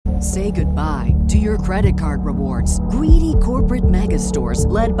Say goodbye to your credit card rewards. Greedy corporate mega stores,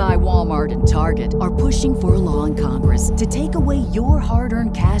 led by Walmart and Target, are pushing for a law in Congress to take away your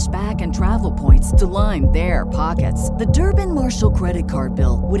hard-earned cash back and travel points to line their pockets. The Durbin-Marshall credit card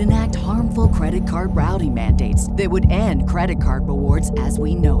bill would enact harmful credit card routing mandates that would end credit card rewards as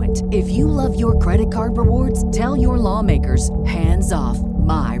we know it. If you love your credit card rewards, tell your lawmakers, hands off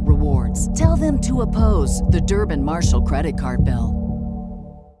my rewards. Tell them to oppose the Durbin-Marshall credit card bill.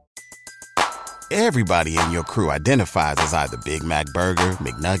 Everybody in your crew identifies as either Big Mac Burger,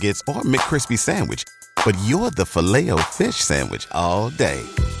 McNuggets, or McCrispy Sandwich. But you're the Filet-O-Fish Sandwich all day.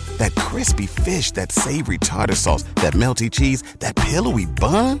 That crispy fish, that savory tartar sauce, that melty cheese, that pillowy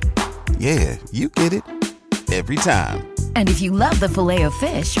bun. Yeah, you get it. Every time. And if you love the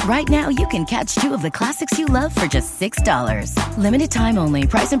Filet-O-Fish, right now you can catch two of the classics you love for just $6. Limited time only.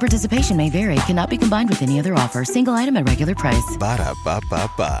 Price and participation may vary. Cannot be combined with any other offer. Single item at regular price.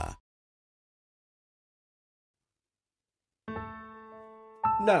 Ba-da-ba-ba-ba.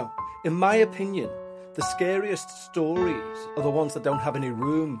 Now, in my opinion, the scariest stories are the ones that don't have any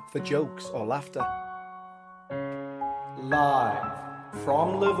room for jokes or laughter. Live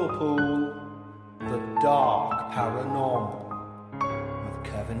from Liverpool, The Dark Paranormal with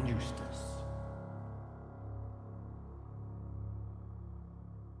Kevin Eustace.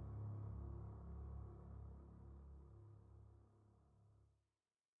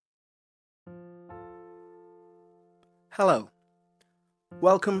 Hello.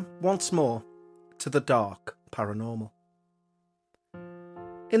 Welcome once more to The Dark Paranormal.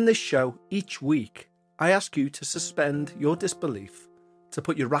 In this show, each week, I ask you to suspend your disbelief, to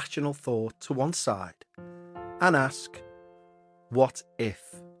put your rational thought to one side, and ask, what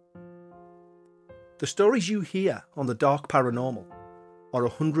if? The stories you hear on The Dark Paranormal are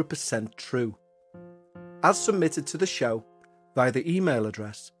 100% true, as submitted to the show via the email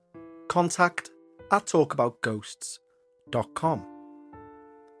address contact@talkaboutghosts.com.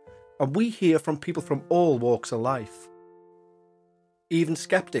 And we hear from people from all walks of life. Even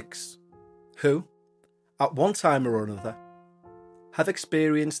skeptics who, at one time or another, have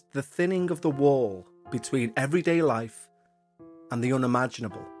experienced the thinning of the wall between everyday life and the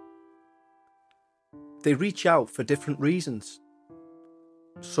unimaginable. They reach out for different reasons.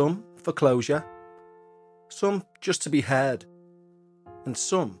 Some for closure, some just to be heard, and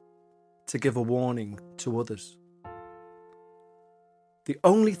some to give a warning to others. The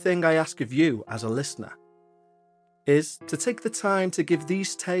only thing I ask of you as a listener is to take the time to give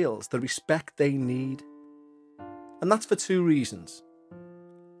these tales the respect they need. And that's for two reasons.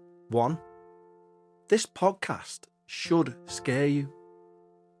 One, this podcast should scare you.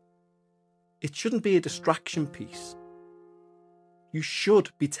 It shouldn't be a distraction piece. You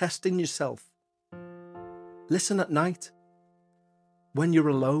should be testing yourself. Listen at night, when you're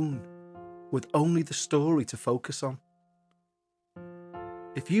alone, with only the story to focus on.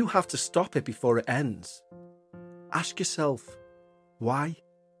 If you have to stop it before it ends, ask yourself, why?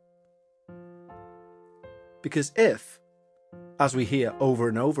 Because if, as we hear over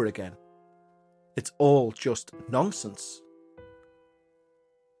and over again, it's all just nonsense,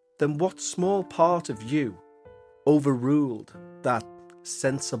 then what small part of you overruled that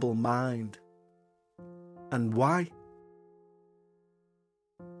sensible mind? And why?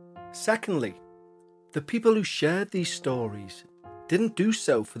 Secondly, the people who shared these stories didn't do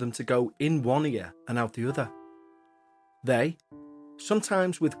so for them to go in one ear and out the other. They,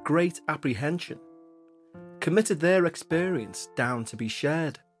 sometimes with great apprehension, committed their experience down to be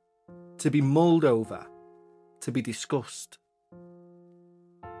shared, to be mulled over, to be discussed.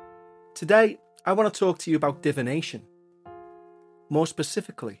 Today, I want to talk to you about divination. More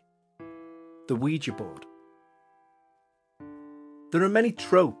specifically, the Ouija board. There are many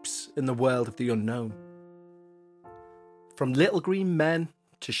tropes in the world of the unknown. From little green men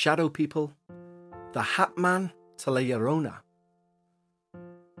to shadow people, the Hat Man to La Llorona.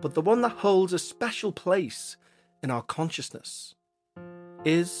 But the one that holds a special place in our consciousness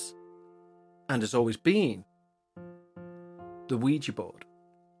is, and has always been, the Ouija board.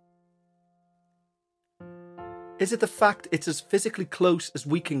 Is it the fact it's as physically close as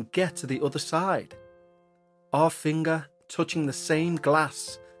we can get to the other side? Our finger touching the same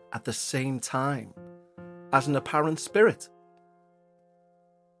glass at the same time as an apparent spirit?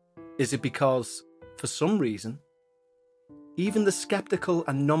 Is it because, for some reason, even the skeptical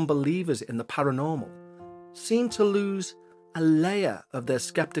and non-believers in the paranormal seem to lose a layer of their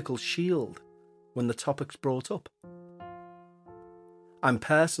skeptical shield when the topic's brought up? I'm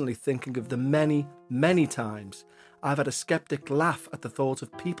personally thinking of the many, many times I've had a skeptic laugh at the thought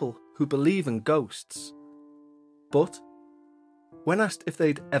of people who believe in ghosts, but When asked if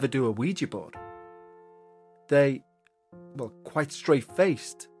they'd ever do a Ouija board, they, quite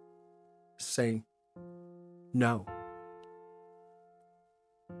straight-faced, saying no.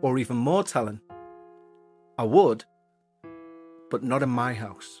 Or even more telling, I would, but not in my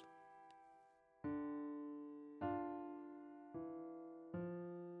house.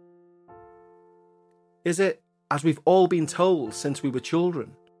 Is it, as we've all been told since we were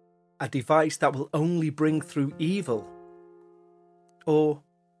children, a device that will only bring through evil? Or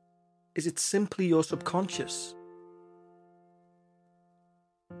is it simply your subconscious?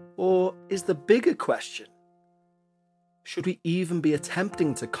 Or is the bigger question, should we even be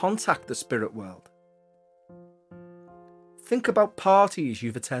attempting to contact the spirit world? Think about parties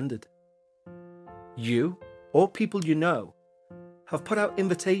you've attended. You, or people you know, have put out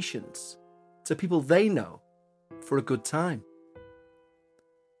invitations to people they know for a good time.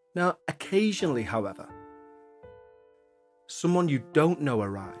 Now, occasionally, however, someone you don't know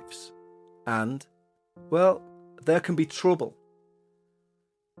arrives and, there can be trouble,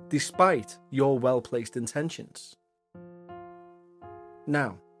 despite your well-placed intentions.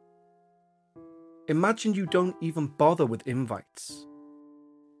 Now, imagine you don't even bother with invites.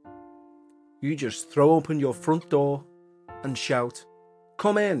 You just throw open your front door and shout,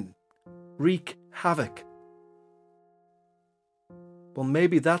 "Come in, wreak havoc." Well,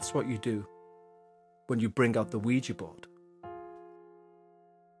 maybe that's what you do when you bring out the Ouija board.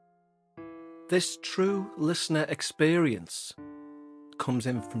 This true listener experience comes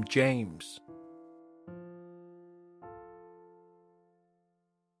in from James.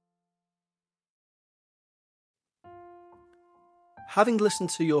 Having listened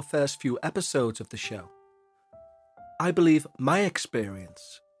to your first few episodes of the show, I believe my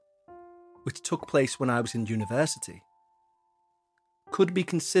experience, which took place when I was in university, could be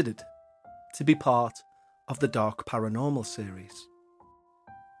considered to be part of the Dark Paranormal series.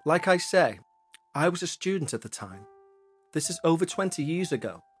 Like I say, I was a student at the time. This is over 20 years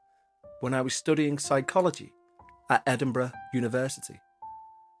ago, when I was studying psychology at Edinburgh University.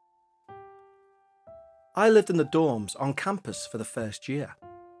 I lived in the dorms on campus for the first year.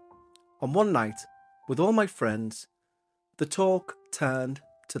 On one night, with all my friends, the talk turned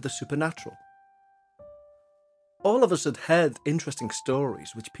to the supernatural. All of us had heard interesting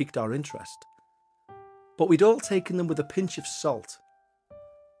stories which piqued our interest, but we'd all taken them with a pinch of salt.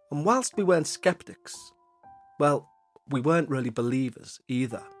 And whilst we weren't skeptics, we weren't really believers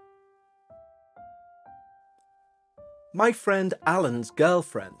either. My friend Alan's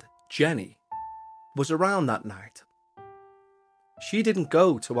girlfriend, Jenny, was around that night. She didn't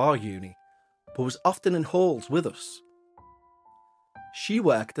go to our uni, but was often in halls with us. She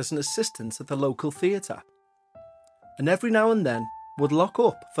worked as an assistant at the local theatre, and every now and then would lock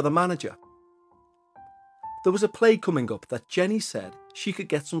up for the manager. There was a play coming up that Jenny said she could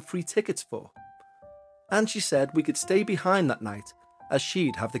get some free tickets for, and she said we could stay behind that night as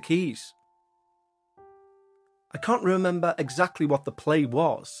she'd have the keys. I can't remember exactly what the play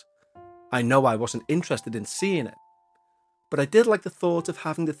was. I know I wasn't interested in seeing it, but I did like the thought of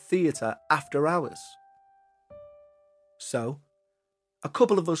having the theatre after hours. So, a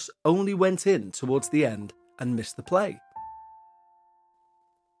couple of us only went in towards the end and missed the play.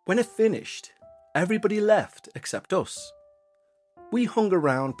 When it finished, everybody left except us. We hung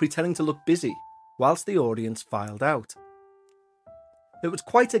around pretending to look busy whilst the audience filed out. It was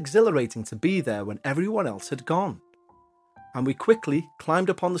quite exhilarating to be there when everyone else had gone, and we quickly climbed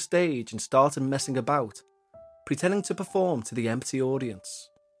up on the stage and started messing about, pretending to perform to the empty audience.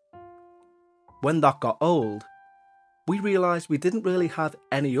 When that got old, we realised we didn't really have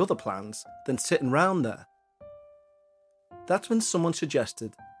any other plans than sitting round there. That's when someone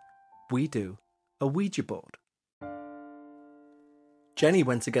suggested we do a Ouija board. Jenny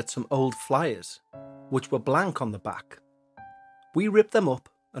went to get some old flyers, which were blank on the back. We ripped them up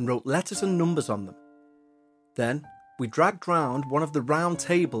and wrote letters and numbers on them. Then we dragged round one of the round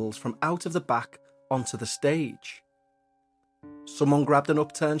tables from out of the back onto the stage. Someone grabbed an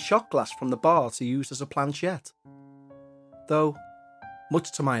upturned shot glass from the bar to use as a planchette. Though,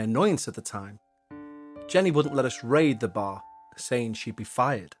 much to my annoyance at the time, Jenny wouldn't let us raid the bar, saying she'd be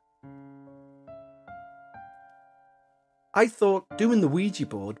fired. I thought doing the Ouija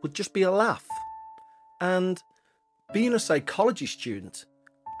board would just be a laugh, and being a psychology student,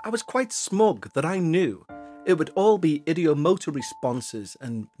 I was quite smug that I knew it would all be ideomotor responses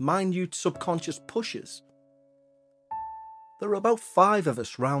and minute subconscious pushes. There were about 5 of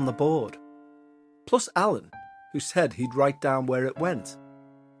us round the board, plus Alan, who said he'd write down where it went.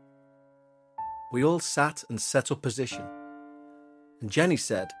 We all sat and set up position, and Jenny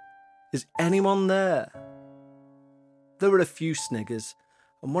said, "Is anyone there?" There were a few sniggers,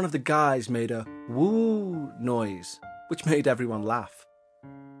 and one of the guys made a woo noise, which made everyone laugh.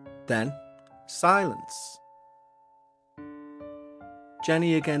 Then, silence.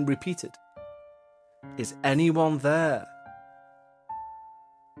 Jenny again repeated, "Is anyone there?"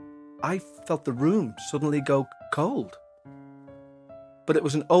 I felt the room suddenly go cold. But it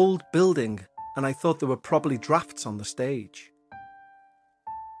was an old building, and I thought there were probably drafts on the stage.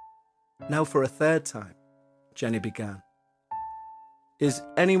 Now for a third time, Jenny began, "Is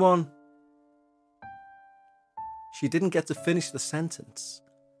anyone..." She didn't get to finish the sentence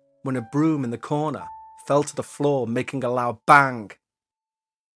when a broom in the corner fell to the floor, making a loud bang.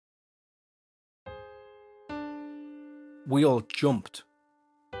 We all jumped.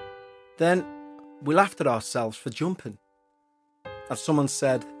 Then we laughed at ourselves for jumping. As someone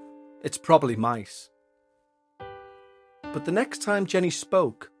said, "It's probably mice." But the next time Jenny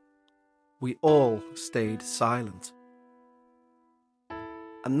spoke, we all stayed silent.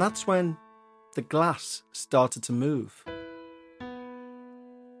 And that's when the glass started to move.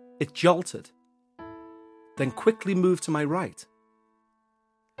 It jolted, then quickly moved to my right.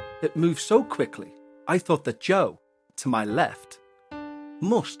 It moved so quickly, I thought that Joe, to my left,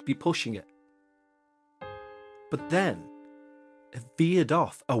 must be pushing it. But then it veered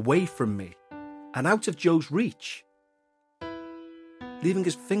off away from me and out of Joe's reach, leaving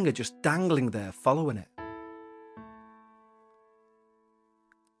his finger just dangling there following it.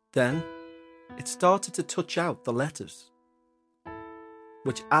 Then it started to touch out the letters,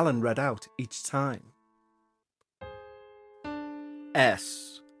 which Alan read out each time.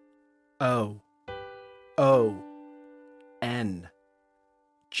 S O O N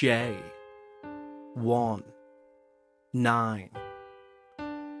J 1 9.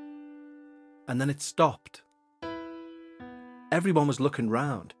 And then it stopped. Everyone was looking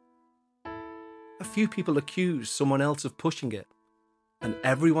round. A few people accused someone else of pushing it, and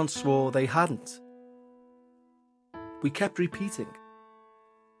everyone swore they hadn't. We kept repeating,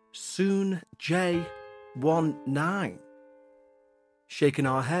 "Soon J 1 9, shaking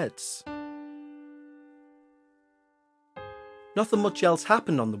our heads. Nothing much else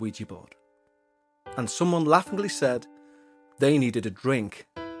happened on the Ouija board, and someone laughingly said they needed a drink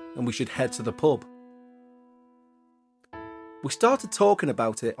and we should head to the pub. We started talking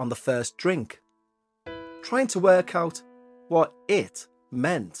about it on the first drink, trying to work out what it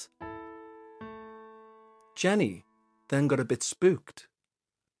meant. Jenny then got a bit spooked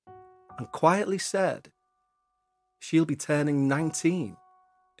and quietly said she'll be turning 19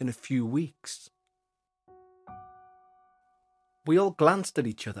 in a few weeks. We all glanced at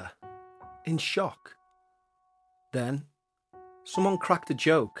each other in shock. Then someone cracked a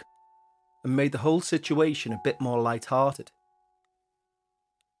joke and made the whole situation a bit more light-hearted.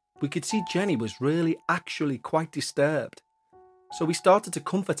 We could see Jenny was really actually quite disturbed, so we started to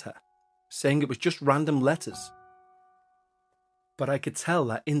comfort her, saying it was just random letters. But I could tell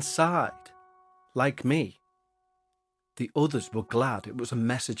that inside, like me, the others were glad it was a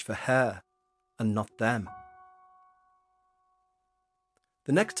message for her and not them.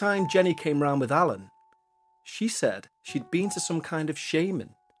 The next time Jenny came round with Alan, she said she'd been to some kind of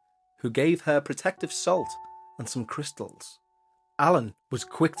shaman who gave her protective salt and some crystals. Alan was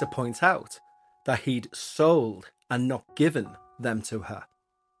quick to point out that he'd sold and not given them to her,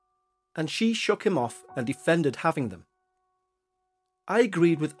 and she shook him off and defended having them. I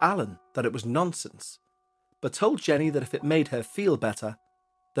agreed with Alan that it was nonsense, but told Jenny that if it made her feel better,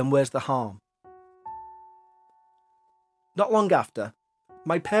 then where's the harm? Not long after,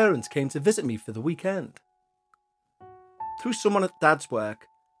 my parents came to visit me for the weekend. Through someone at Dad's work,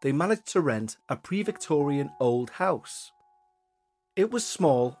 they managed to rent a pre-Victorian old house. It was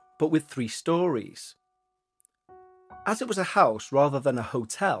small, but with 3 stories. As it was a house rather than a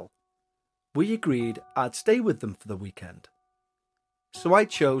hotel, we agreed I'd stay with them for the weekend. So I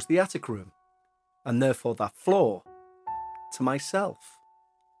chose the attic room, and therefore that floor, to myself.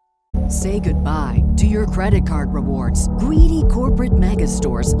 Say goodbye to your credit card rewards. Greedy corporate mega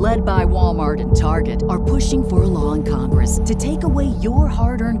stores, led by Walmart and Target, are pushing for a law in Congress to take away your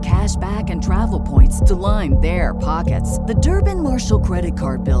hard-earned cash back and travel points to line their pockets. The Durbin-Marshall credit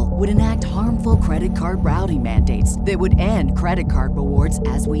card bill would enact harmful credit card routing mandates that would end credit card rewards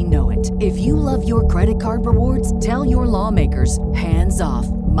as we know it. If you love your credit card rewards, tell your lawmakers, hands off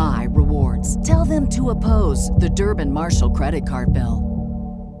my rewards. Tell them to oppose the Durbin-Marshall credit card bill.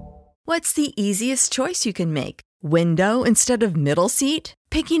 What's the easiest choice you can make? Window instead of middle seat?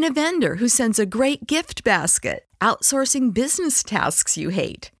 Picking a vendor who sends a great gift basket? Outsourcing business tasks you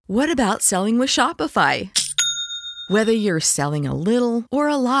hate? What about selling with Shopify? Whether you're selling a little or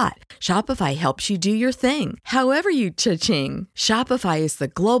a lot, Shopify helps you do your thing, however you cha-ching. Shopify is the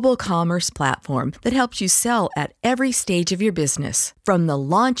global commerce platform that helps you sell at every stage of your business. From the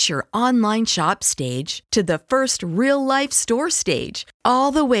launch your online shop stage to the first real-life store stage,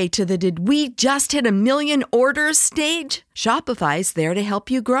 all the way to the did we just hit a million orders stage. Shopify's there to help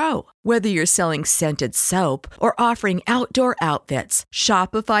you grow. Whether you're selling scented soap or offering outdoor outfits,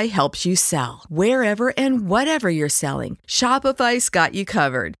 Shopify helps you sell. Wherever and whatever you're selling, Shopify's got you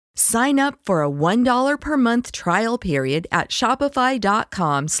covered. Sign up for a $1 per month trial period at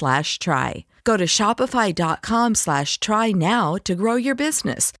shopify.com/try. Go to shopify.com/try now to grow your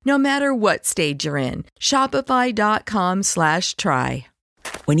business, no matter what stage you're in. Shopify.com/try.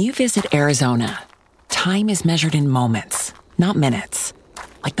 When you visit Arizona, time is measured in moments, not minutes.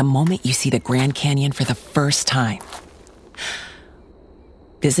 Like the moment you see the Grand Canyon for the first time.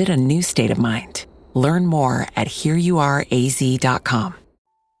 Visit a new state of mind. Learn more at hereyouareaz.com.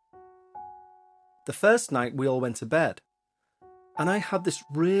 The first night we all went to bed, and I had this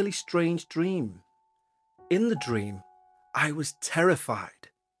really strange dream. In the dream, I was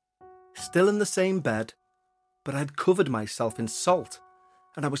terrified. Still in the same bed, but I'd covered myself in salt,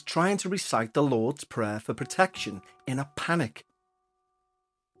 and I was trying to recite the Lord's Prayer for protection in a panic.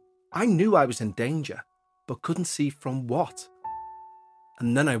 I knew I was in danger, but couldn't see from what.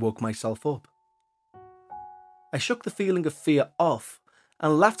 And then I woke myself up. I shook the feeling of fear off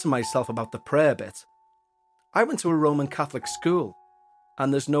and laughed to myself about the prayer bit. I went to a Roman Catholic school,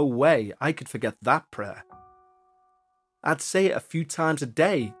 and there's no way I could forget that prayer. I'd say it a few times a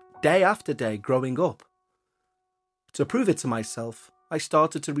day, day after day, growing up. To prove it to myself, I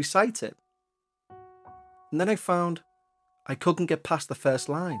started to recite it. And then I found I couldn't get past the first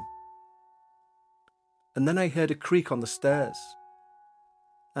line. And then I heard a creak on the stairs.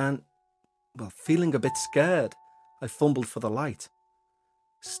 And, feeling a bit scared, I fumbled for the light.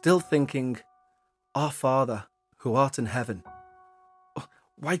 Still thinking, Our Father, who art in heaven.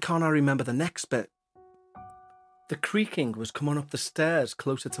 Why can't I remember the next bit? The creaking was coming up the stairs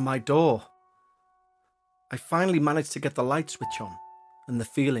closer to my door. I finally managed to get the light switch on, and the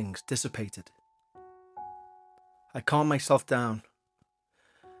feelings dissipated. I calmed myself down.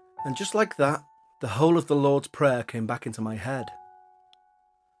 And just like that, the whole of the Lord's Prayer came back into my head.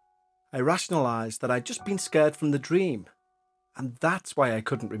 I rationalised that I'd just been scared from the dream, and that's why I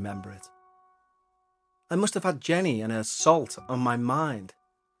couldn't remember it. I must have had Jenny and her salt on my mind.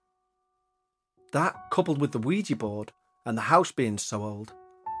 That, coupled with the Ouija board and the house being so old,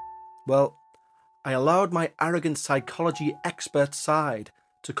 I allowed my arrogant psychology expert side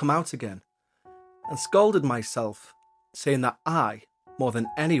to come out again and scolded myself, saying that I, more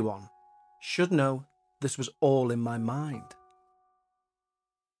than anyone, should know this was all in my mind.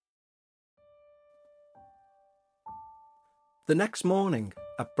 The next morning,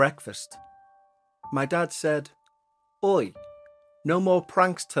 at breakfast, my dad said, "Oi, no more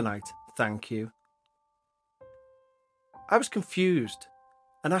pranks tonight, thank you." I was confused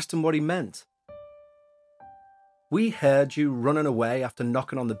and asked him what he meant. "We heard you running away after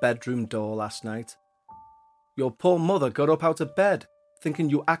knocking on the bedroom door last night. Your poor mother got up out of bed thinking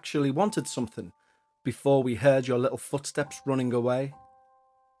you actually wanted something before we heard your little footsteps running away."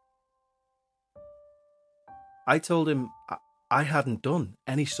 I told him I hadn't done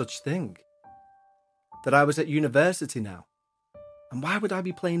any such thing, that I was at university now, and why would I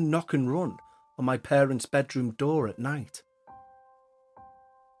be playing knock and run on my parents' bedroom door at night?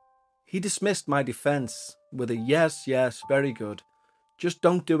 He dismissed my defence with a yes, very good, just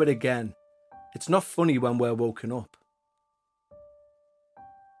don't do it again. It's not funny when we're woken up.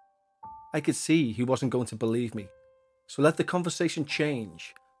 I could see he wasn't going to believe me, so let the conversation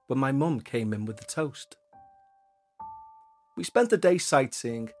change when my mum came in with the toast. We spent the day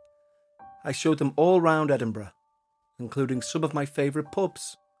sightseeing. I showed them all round Edinburgh, including some of my favourite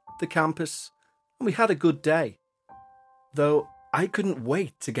pubs, the campus, and we had a good day. Though I couldn't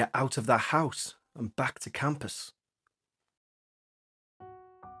wait to get out of that house and back to campus.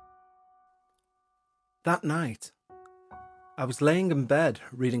 That night, I was laying in bed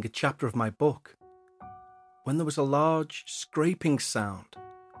reading a chapter of my book when there was a large scraping sound,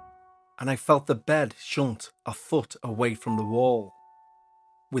 and I felt the bed shunt a foot away from the wall,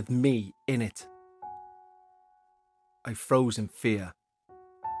 with me in it. I froze in fear.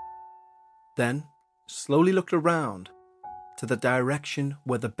 Then slowly looked around to the direction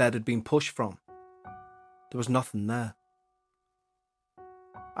where the bed had been pushed from. There was nothing there.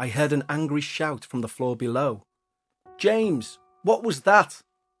 I heard an angry shout from the floor below. "James, what was that?"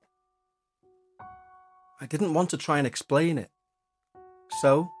 I didn't want to try and explain it.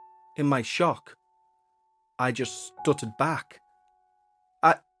 So, in my shock, I just stuttered back.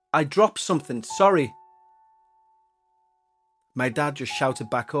 I dropped something, sorry. My dad just shouted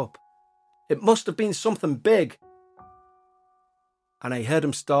back up, "It must have been something big." And I heard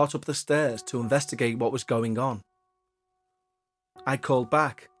him start up the stairs to investigate what was going on. I called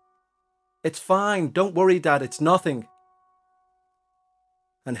back, "It's fine, don't worry, Dad, it's nothing."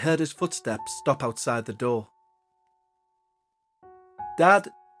 And heard his footsteps stop outside the door.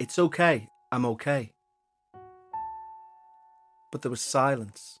 "Dad, it's okay, I'm okay." But there was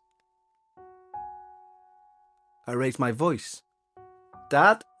silence. I raised my voice.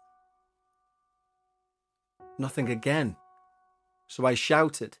 "Dad?" Nothing again. So I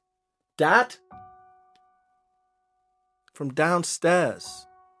shouted, "Dad?" From downstairs.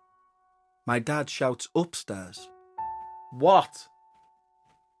 My dad shouts upstairs, "What?"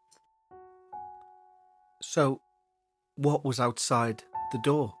 So, what was outside the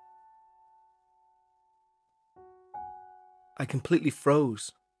door? I completely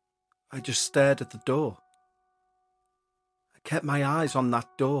froze. I just stared at the door. I kept my eyes on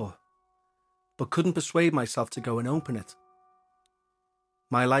that door, but couldn't persuade myself to go and open it.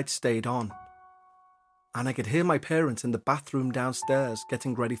 My light stayed on, and I could hear my parents in the bathroom downstairs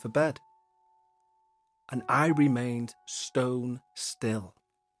getting ready for bed. And I remained stone still,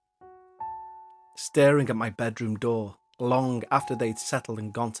 staring at my bedroom door long after they'd settled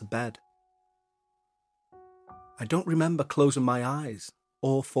and gone to bed. I don't remember closing my eyes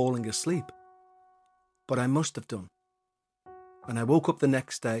or falling asleep, but I must have done. And I woke up the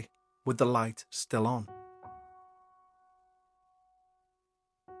next day with the light still on.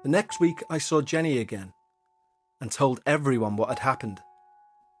 The next week I saw Jenny again and told everyone what had happened.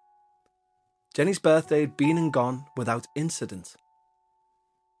 Jenny's birthday had been and gone without incident,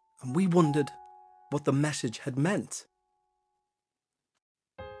 and we wondered what the message had meant.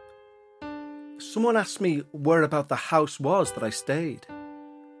 Someone asked me where about the house was that I stayed.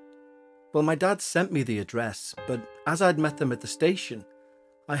 Well, my dad sent me the address, but as I'd met them at the station,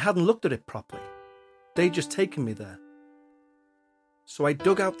 I hadn't looked at it properly. They'd just taken me there. So I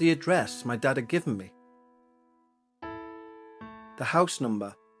dug out the address my dad had given me. The house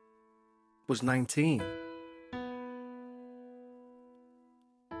number was 19.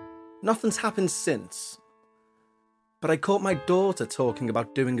 Nothing's happened since, but I caught my daughter talking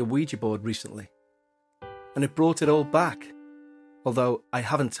about doing a Ouija board recently, and it brought it all back, although I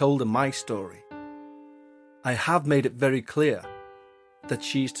haven't told her my story. I have made it very clear that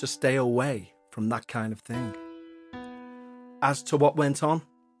she's to stay away from that kind of thing. As to what went on,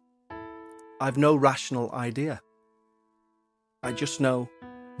 I've no rational idea. I just know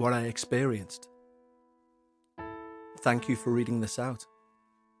what I experienced. Thank you for reading this out.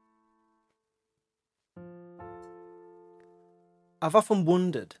 I've often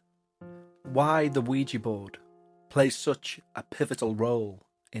wondered why the Ouija board plays such a pivotal role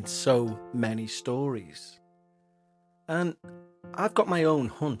in so many stories. And I've got my own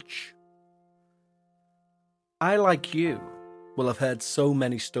hunch. I, like you, will have heard so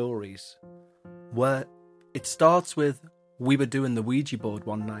many stories where it starts with, we were doing the Ouija board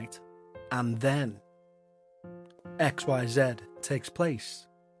one night, and then XYZ takes place.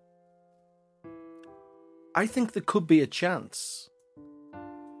 I think there could be a chance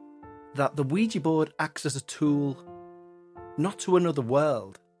that the Ouija board acts as a tool not to another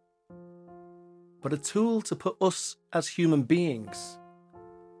world, but a tool to put us as human beings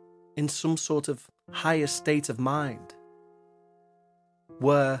in some sort of higher state of mind,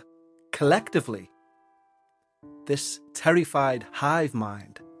 where collectively this terrified hive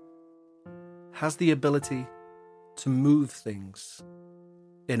mind has the ability to move things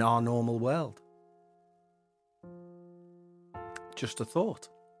in our normal world. Just a thought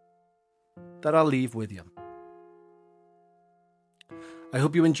that I'll leave with you. I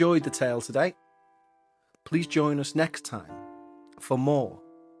hope you enjoyed the tale today. Please join us next time for more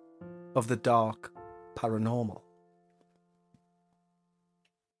of the dark paranormal.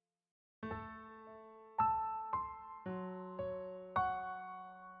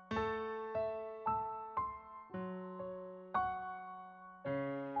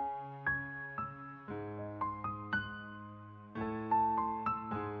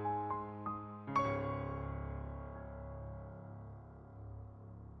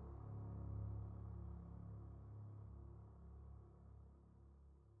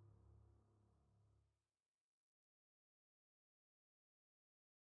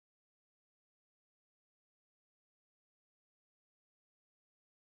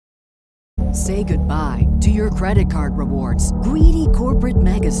 Say goodbye to your credit card rewards. Greedy corporate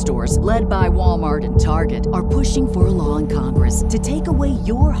mega stores, led by Walmart and Target, are pushing for a law in Congress to take away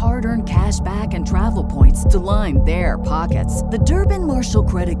your hard-earned cash back and travel points to line their pockets. The Durbin-Marshall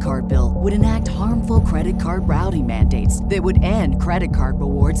credit card bill would enact harmful credit card routing mandates that would end credit card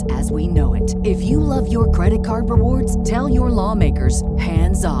rewards as we know it. If you love your credit card rewards, tell your lawmakers,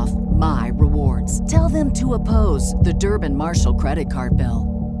 hands off my rewards. Tell them to oppose the Durbin-Marshall credit card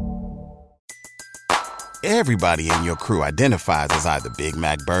bill. Everybody in your crew identifies as either Big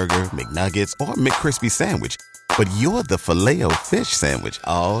Mac Burger, McNuggets, or McCrispy Sandwich. But you're the Filet-O-Fish Sandwich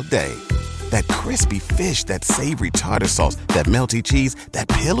all day. That crispy fish, that savory tartar sauce, that melty cheese, that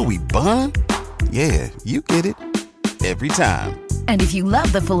pillowy bun. Yeah, you get it. Every time. And if you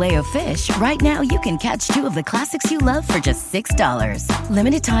love the Filet-O-Fish, right now you can catch 2 of the classics you love for just $6.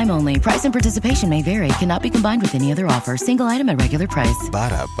 Limited time only. Price and participation may vary. Cannot be combined with any other offer. Single item at regular price.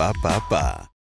 Ba-da-ba-ba-ba.